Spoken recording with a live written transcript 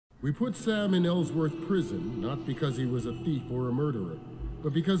We put Sam in Ellsworth prison, not because he was a thief or a murderer,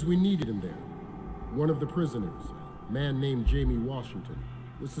 but because we needed him there. One of the prisoners, a man named Jamie Washington,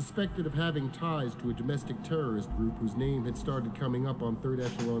 was suspected of having ties to a domestic terrorist group whose name had started coming up on Third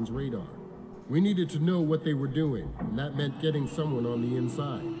Echelon's radar. We needed to know what they were doing, and that meant getting someone on the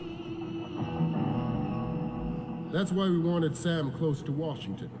inside. That's why we wanted Sam close to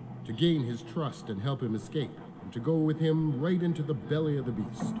Washington, to gain his trust and help him escape, and to go with him right into the belly of the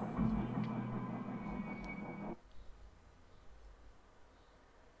beast.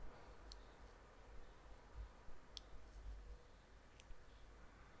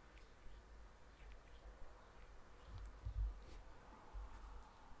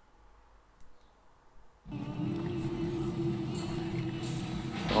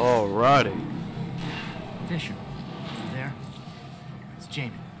 Alrighty. Fisher, you there? It's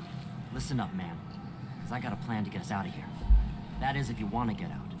Jamie. Listen up, man. Because I got a plan to get us out of here. That is, if you want to get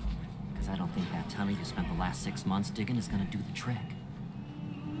out. Because I don't think that tunnel you spent the last 6 months digging is going to do the trick.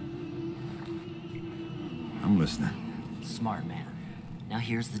 I'm listening. Smart, man. Now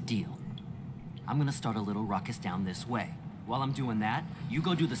here's the deal. I'm going to start a little ruckus down this way. While I'm doing that, you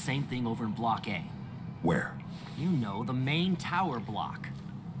go do the same thing over in Block A. Where? You know, the main tower block.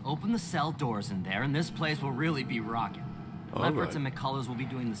 Open the cell doors in there, and this place will really be rocking. Lefferts and McCullers will be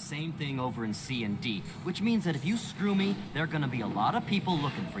doing the same thing over in C and D, which means that if you screw me, there are gonna be a lot of people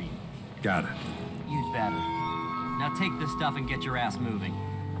looking for you. Got it. You'd better. Now take this stuff and get your ass moving.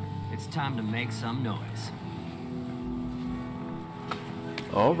 It's time to make some noise.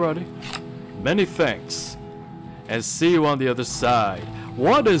 Alrighty. Many thanks. And see you on the other side.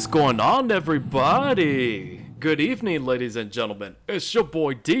 What is going on, everybody? Good evening, ladies and gentlemen. It's your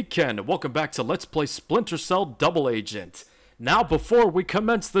boy DKEN, and welcome back to Let's Play Splinter Cell Double Agent. Now, before we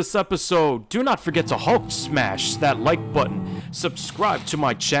commence this episode, do not forget to Hulk smash that like button, subscribe to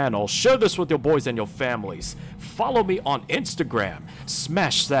my channel, share this with your boys and your families, follow me on Instagram,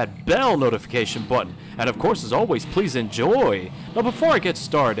 smash that bell notification button, and of course, as always, please enjoy. Now, before I get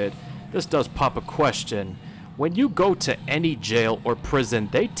started, this does pop a question. When you go to any jail or prison,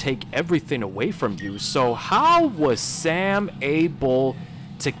 they take everything away from you. So how was Sam able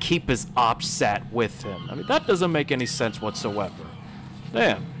to keep his OPSAT with him? I mean, that doesn't make any sense whatsoever.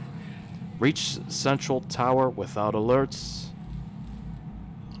 Damn. Reach Central Tower without alerts.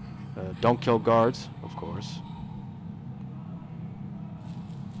 Don't kill guards, of course.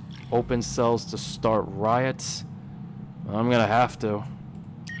 Open cells to start riots. I'm gonna have to.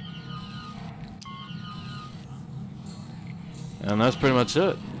 And that's pretty much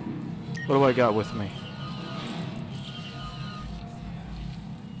it. What do I got with me?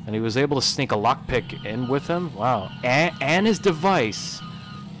 And he was able to sneak a lockpick in with him? Wow. And his device.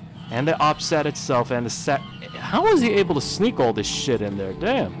 And the OPSAT itself and the set. How was he able to sneak all this shit in there?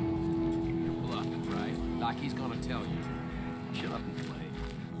 Damn. You're bluffing, right? Like he's gonna tell you. Shut up and play.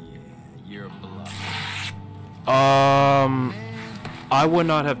 Yeah, you're bluffing. I would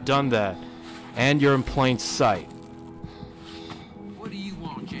not have done that. And you're in plain sight.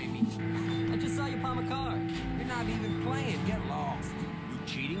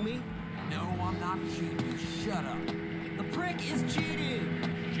 Shut up. The prick is cheating!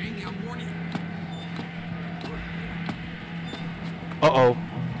 Jamie, I'm warning you. Uh-oh.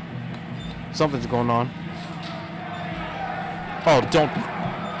 Something's going on. Oh,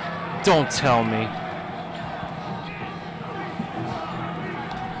 don't tell me.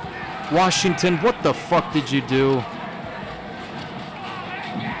 Washington, what the fuck did you do?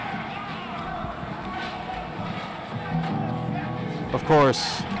 Of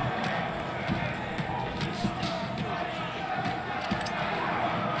course.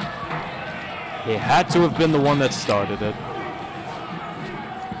 He had to have been the one that started it.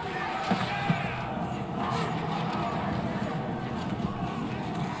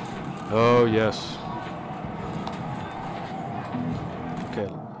 Oh, yes. Okay,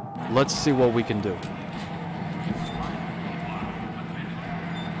 let's see what we can do.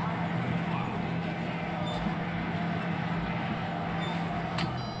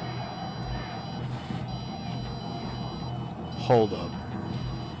 Hold up.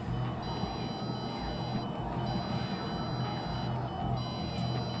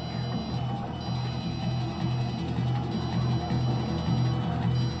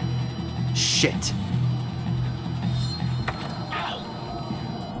 Shit.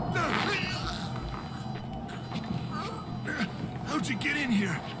 How'd you get in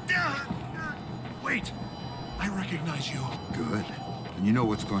here? Wait, I recognize you. Good. And you know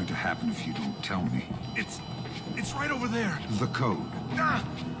what's going to happen if you don't tell me. It's right over there. The code.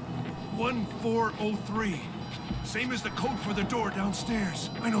 1403. Same as the code for the door downstairs.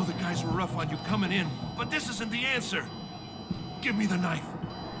 I know the guys were rough on you coming in, but this isn't the answer. Give me the knife.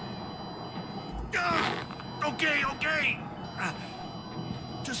 Okay.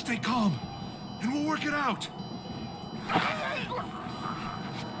 Just stay calm, and we'll work it out.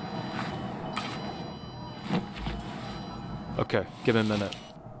 Okay, give me a minute.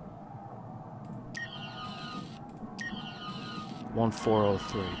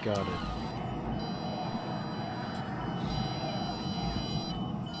 1403, got it.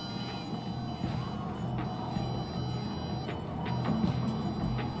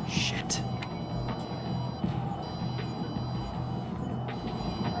 Shit.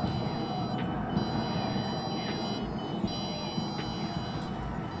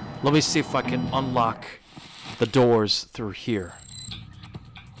 Let me see if I can unlock the doors through here.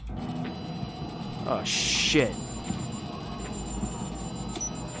 Oh shit.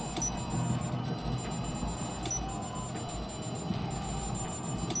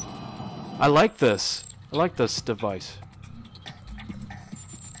 I like this. I like this device.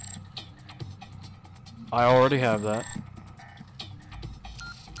 I already have that.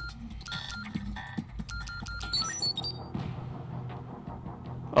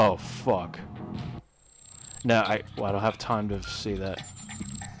 Oh fuck. No, I don't have time to see that.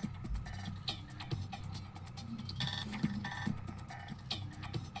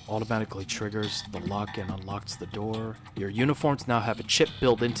 Automatically triggers the lock and unlocks the door. Your uniforms now have a chip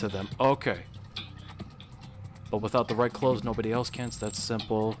built into them. Okay. But without the right clothes, nobody else can, so that's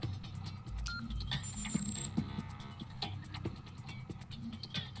simple.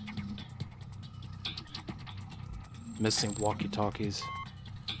 Missing walkie-talkies.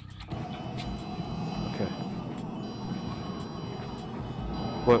 Okay.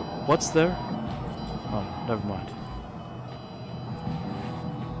 What's there? Oh, never mind.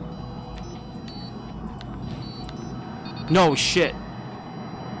 No shit.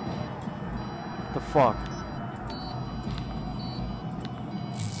 The fuck.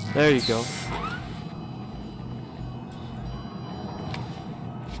 There you go.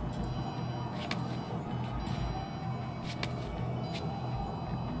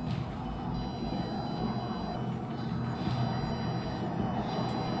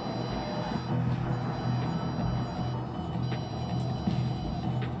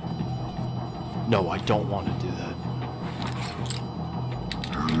 No, I don't want to do that.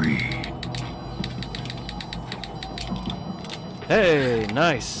 Hurry. Hey,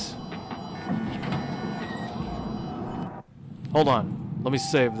 nice. Hold on. Let me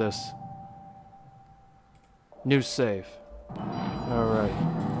save this. New save. Alright.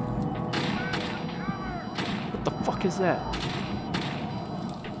 What the fuck is that?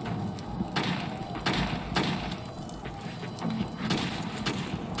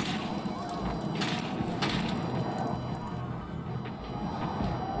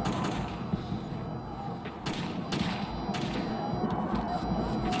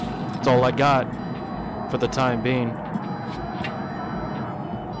 That's all I got for the time being.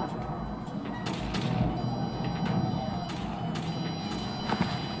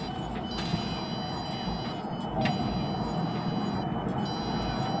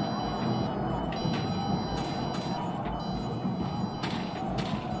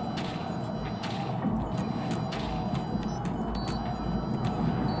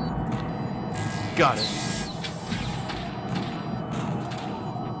 Got it.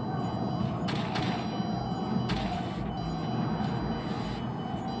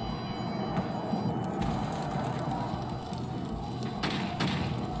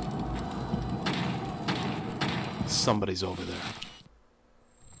 Somebody's over there.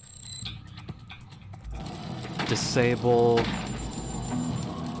 Disable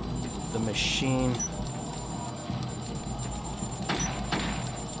the machine.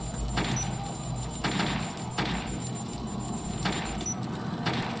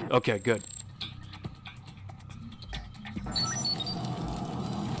 Okay, good.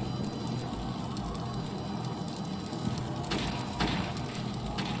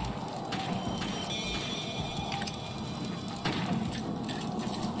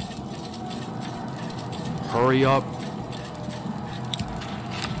 Hurry up.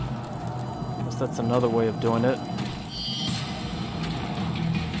 Guess that's another way of doing it.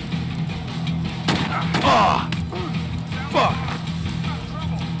 Ah! Fuck!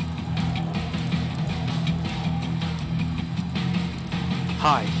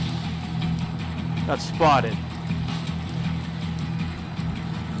 Hi. Got spotted.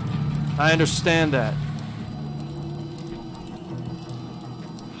 I understand that.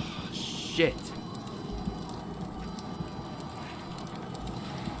 Shit.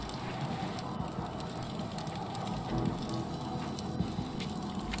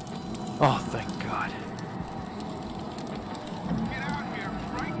 Oh, thank God. Get out here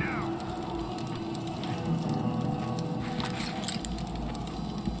right now.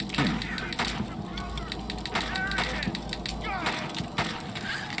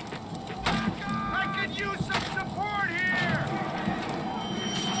 I could use some support here.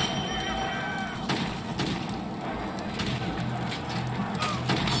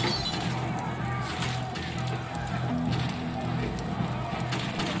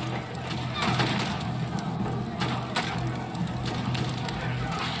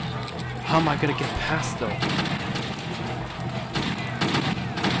 How am I gonna get past though?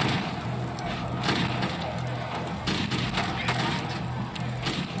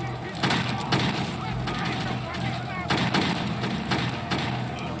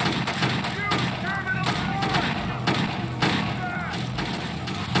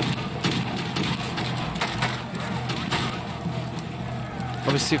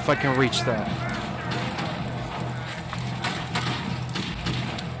 Let me see if I can reach that.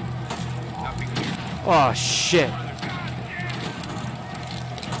 Oh shit.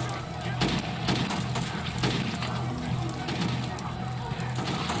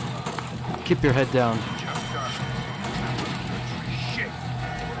 Keep your head down.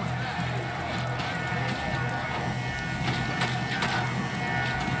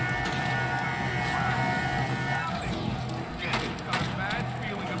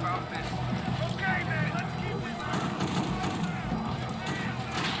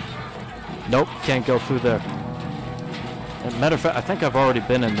 Nope, can't go through there. As a matter of fact, I think I've already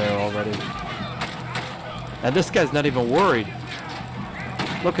been in there already. And this guy's not even worried.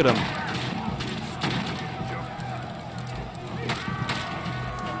 Look at him.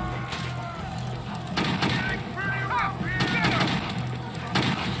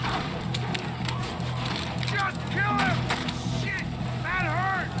 Just kill him! Shit! That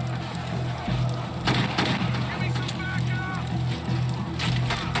hurt! Give me some backup!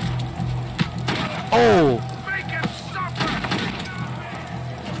 Oh! Make him suffer!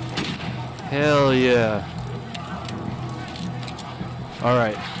 Hell yeah.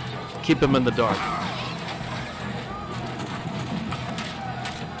 Alright. Keep him in the dark.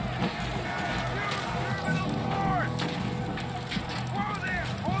 Whoa there!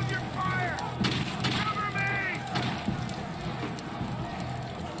 Hold your fire! Cover me!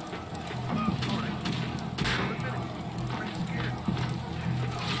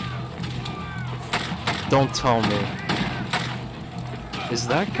 Don't tell me. Is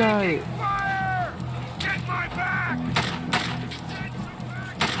that guy... Fire! Get my back!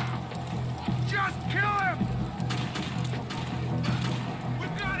 Just kill him!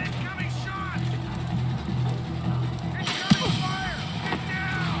 We've got incoming shots! Incoming fire! Get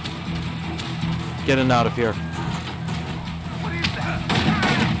down! Getting out of here. What is that?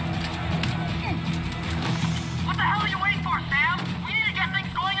 What the hell are you waiting for, Sam? We need to get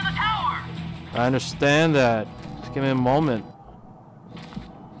things going in the tower! I understand that. Just give me a moment.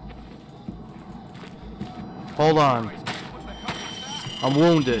 Hold on. I'm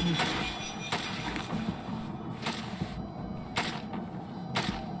wounded.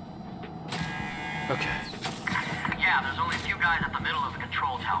 Okay. Yeah, there's only a few guys at the middle of the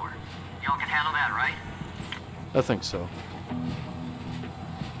control tower. Y'all can handle that, right? I think so.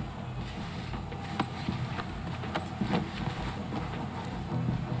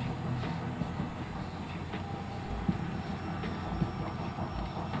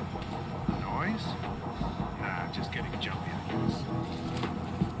 Noise? Nah, just getting jumpy, I guess.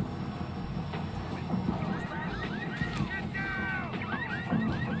 Get down!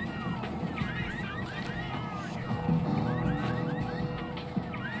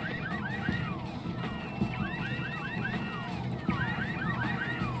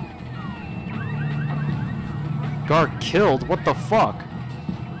 Guard killed? What the fuck?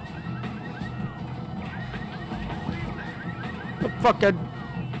 The fuck?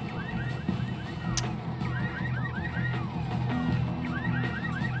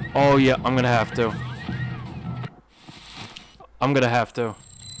 Oh yeah, I'm gonna have to. I'm gonna have to.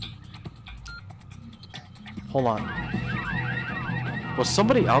 Hold on. Was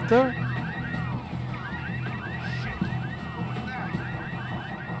somebody out there?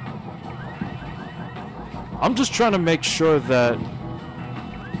 I'm just trying to make sure that...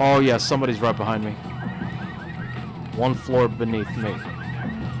 Oh yeah, somebody's right behind me. One floor beneath me.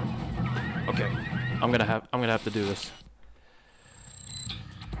 Okay, I'm gonna have to do this.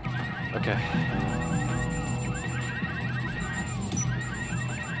 Okay.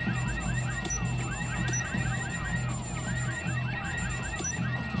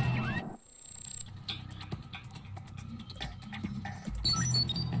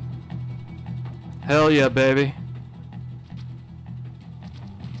 Hell yeah, baby.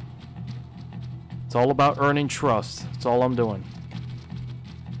 It's all about earning trust. That's all I'm doing.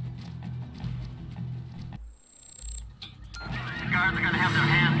 The guards are gonna have their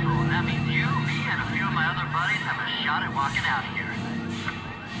hands full. That means you, me, and a few of my other buddies have a shot at walking out of here.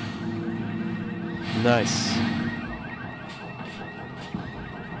 Nice.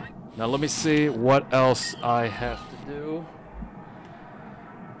 Now let me see what else I have to do.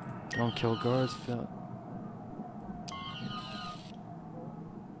 Don't kill guards.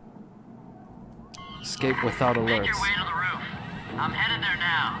 Escape without alerts. Make your way to the roof. I'm headed there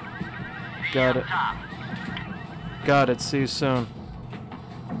now. See Got you it. up top. Got it. See you soon.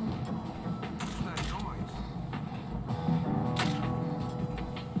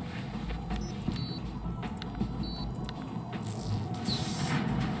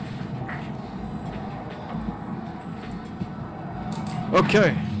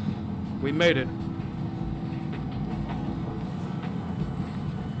 Okay, we made it.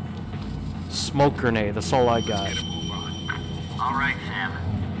 Smoke grenade, that's all I got. All right, Sam.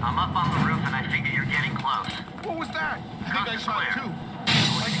 I'm up on the roof and I figure you're getting close. What was that? I think I saw it too.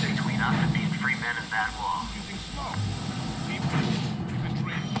 What's between us and being free men is that wall. Using smoke.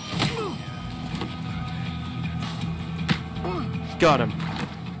 Got him.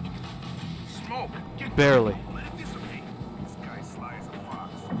 Smoke. Get Barely. Let it dissipate. This guy's sly as a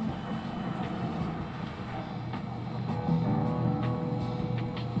fox.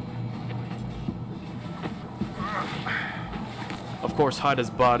 Of course, hide his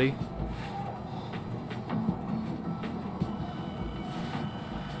body.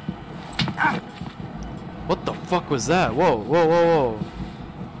 What the fuck was that? Whoa, whoa, whoa, whoa.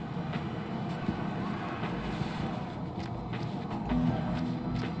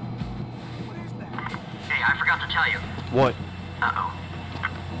 Hey, I forgot to tell you. What? Uh-oh.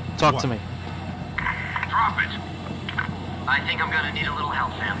 Talk to me. Drop it. I think I'm gonna need a little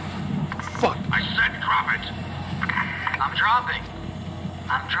help, Sam. Fuck. I said drop it. I'm dropping.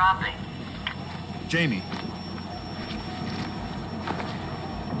 I'm dropping. Jamie.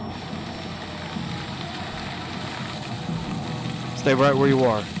 Stay right where you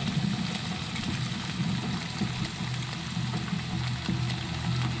are.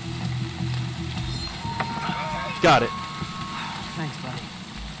 Got it. Thanks, buddy.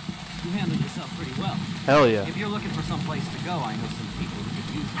 You handled yourself pretty well. Hell yeah. If you're looking for some place to go, I know some people who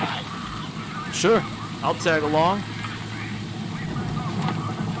could use that. Sure. I'll tag along.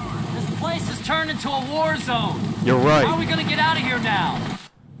 This place has turned into a war zone. You're How are right. we gonna get out of here now?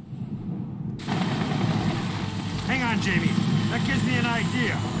 Hang on, Jamie. That gives me an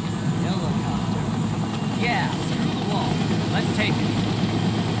idea. Helicopter. Yeah, screw the wall. Let's take it.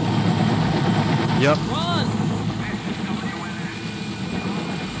 Yep. Run!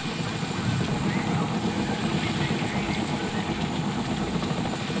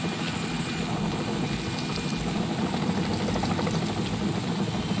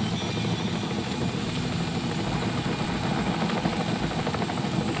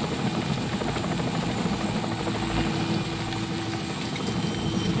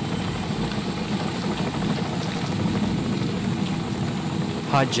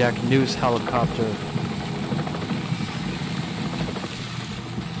 Hijack news helicopter.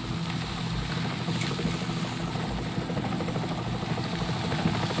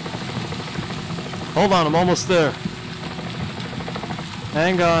 Hold on, I'm almost there.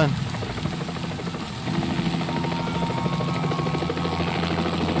 Hang on.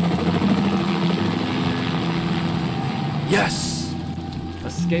 Yes!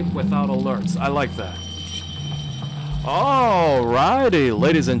 Escape without alerts. I like that. Alrighty,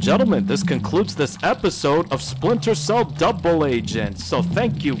 ladies and gentlemen, this concludes this episode of Splinter Cell Double Agent. So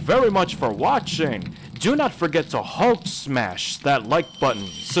thank you very much for watching. Do not forget to Hulk smash that like button,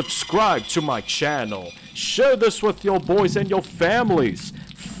 subscribe to my channel, share this with your boys and your families,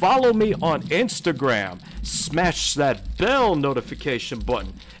 follow me on Instagram, smash that bell notification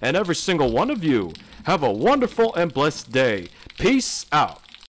button, and every single one of you, have a wonderful and blessed day. Peace out.